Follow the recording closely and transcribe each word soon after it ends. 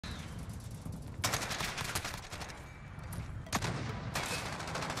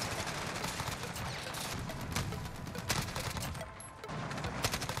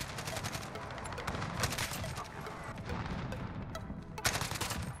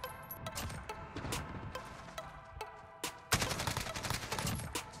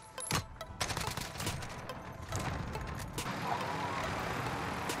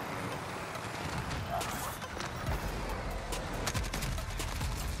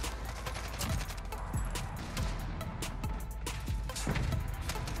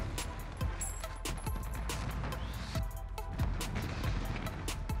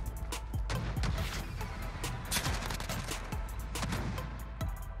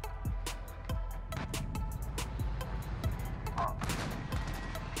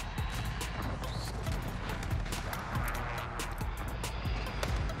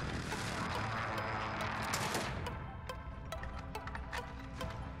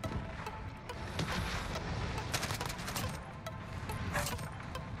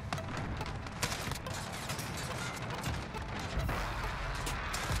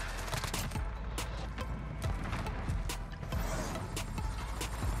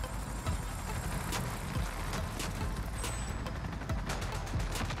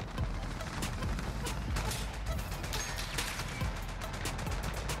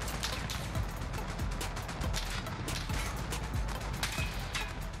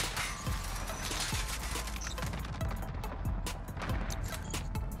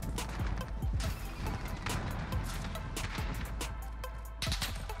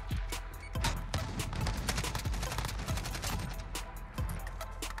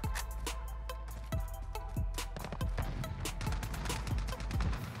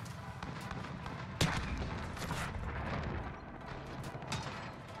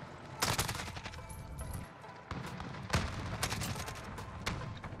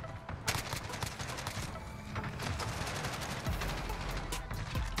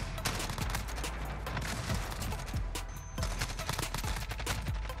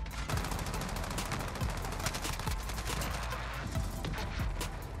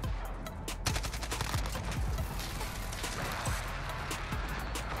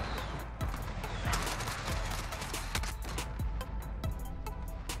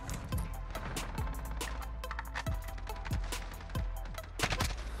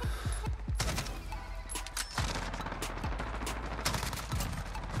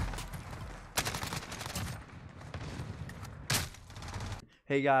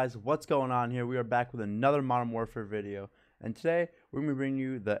Hey guys, what's going on here? We are back with another Modern Warfare video, and today we're going to bring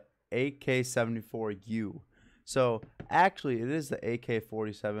you the AK-74u. So actually it is the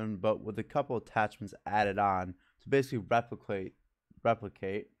AK-47, but with a couple attachments added on to basically replicate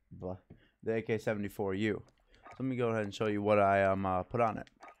the AK-74u. So let me go ahead and show you what I put on it.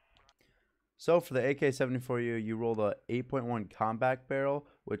 So for the AK-74u, you roll the 8.1 combat barrel,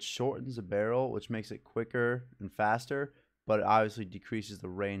 which shortens the barrel, which makes it quicker and faster, but it obviously decreases the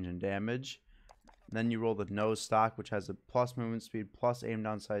range and damage. Then you roll the nose stock, which has a plus movement speed, plus aim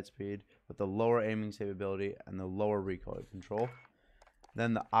down sight speed, with the lower aiming stability and the lower recoil control.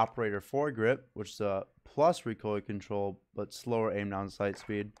 Then the operator foregrip, which is a plus recoil control, but slower aim down sight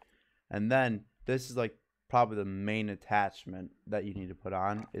speed. And then this is like probably the main attachment that you need to put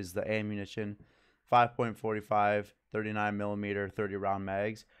on is the ammunition, 5.45 39mm 30 round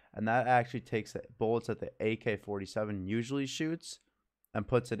mags, and that actually takes the bullets that the AK-47 usually shoots and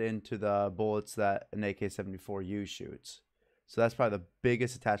puts it into the bullets that an AK-74u shoots. So that's probably the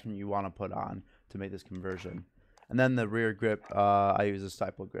biggest attachment you want to put on to make this conversion. And then the rear grip, I use a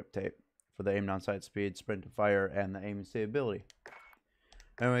staple grip tape for the aim down sight speed, sprint to fire, and the aiming stability.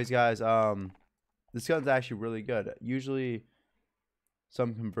 Anyways guys, this gun's actually really good. Usually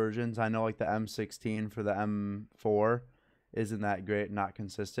some conversions, I know like the M16 for the M4 isn't that great, not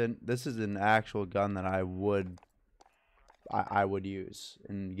consistent. This is an actual gun that I would use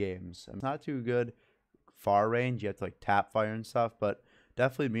in games. It's not too good far range, you have to like tap fire and stuff, but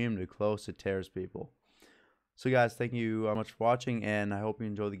definitely medium to close, it tears people. So guys, thank you much for watching, and I hope you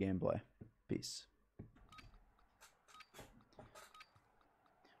enjoy the gameplay. Peace.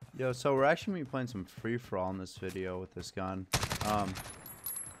 Yo, so we're actually going to be playing some free-for-all in this video with this gun.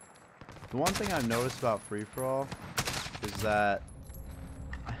 The one thing I've noticed about free-for-all is that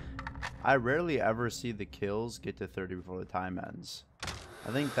I rarely ever see the kills get to 30 before the time ends.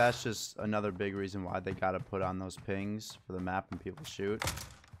 I think that's just another big reason why they got to put on those pings for the map when people shoot,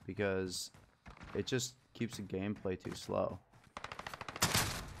 because it just keeps the gameplay too slow.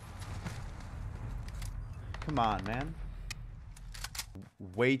 Come on, man.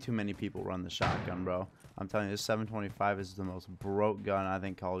 Way too many people run the shotgun, bro. I'm telling you, this 725 is the most broke gun I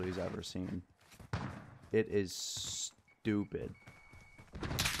think Call of Duty's ever seen. It is stupid.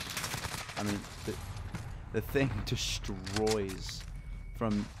 I mean, the thing destroys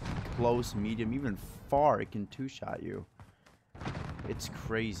from close, medium, even far. It can two-shot you. It's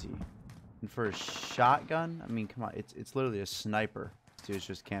crazy. And for a shotgun, I mean, come on, it's literally a sniper. This dude's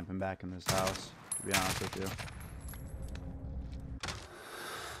just camping back in this house, to be honest with you.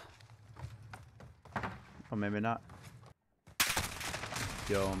 Oh, maybe not.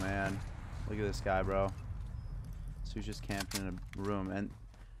 Yo, man. Look at this guy, bro. So he's just camping in a room. And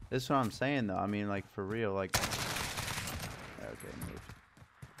this is what I'm saying, though. I mean, like, for real. Like, okay, move.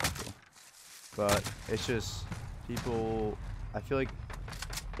 Cool. But it's just people. I feel like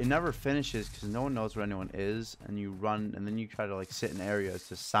it never finishes because no one knows where anyone is. And you run, and then you try to, like, sit in areas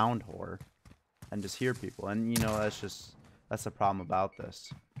to sound whore and just hear people. And, you know, that's the problem about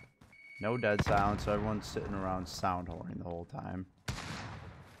this. No dead silence, so everyone's sitting around sound whoring the whole time.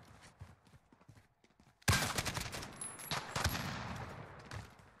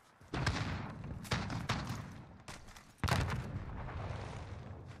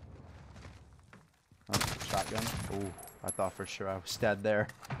 Oh, shotgun. Ooh, I thought for sure I was dead there.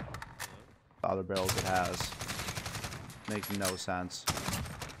 The other barrels it has. Makes no sense.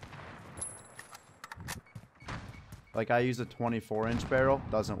 Like, I use a 24-inch barrel,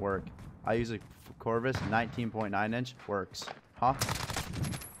 doesn't work. I use a Corvus 19.9-inch, works. Huh?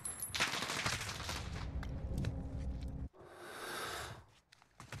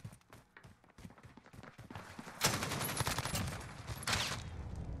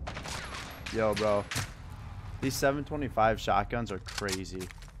 Yo, bro. These 725 shotguns are crazy.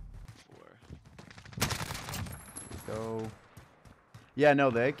 Go. Yeah, no,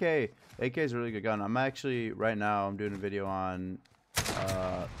 the AK is a really good gun. I'm actually, right now, I'm doing a video on,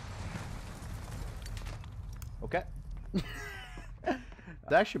 okay.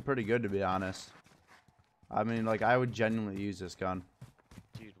 It's actually pretty good, to be honest. I mean, like, I would genuinely use this gun.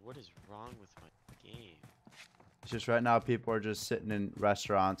 Dude, what is wrong with my game? It's just right now, people are just sitting in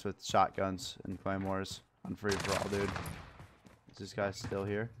restaurants with shotguns and claymores on free-for-all, dude. Is this guy still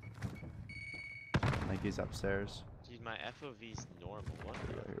here? I think he's upstairs. Dude, my FOV's normal. What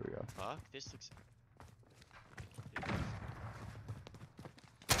the Here we go. fuck? This looks...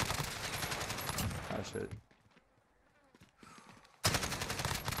 Oh shit.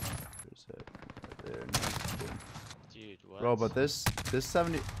 There's it right there. Nice. Dude, what? Bro, but this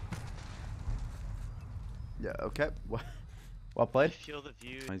 70. Yeah. Okay. What Well I played. feel the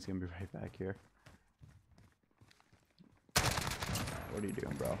view. He's gonna be right back here. What are you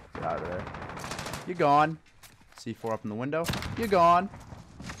doing, bro? Get out of there. You're gone. C4 up in the window. You're gone.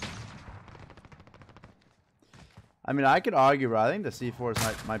 I mean, I could argue, bro. I think the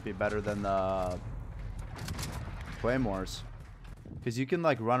C4s might be better than the Claymores. Because you can,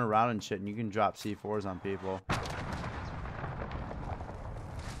 like, run around and shit, and you can drop C4s on people.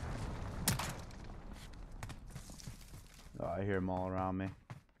 Oh, I hear them all around me.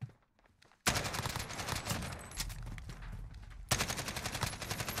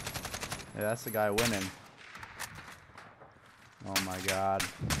 Yeah, that's the guy winning. Oh my god.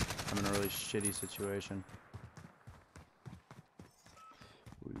 I'm in a really shitty situation.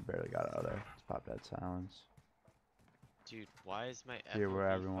 We barely got out of there. Let's pop that silence. Dude, why is my Here FOV where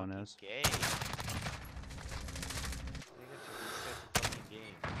everyone fucking is. gay? I think I have to reset the fucking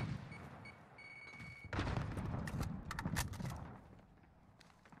game.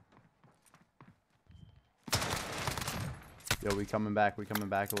 Yo, we coming back. We coming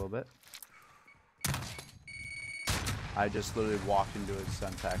back a little bit. I just literally walked into his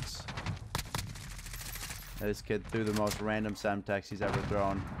Semtex. This kid threw the most random Semtex he's ever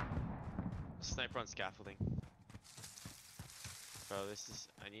thrown. Sniper on scaffolding. Bro, this is.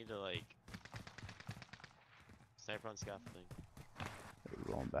 I need to, like. Sniper on scaffolding.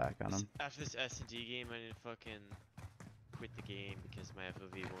 We're rolling back on him. After this S&D game, I need to fucking quit the game because my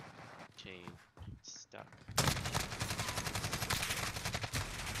FOV won't change. It's stuck.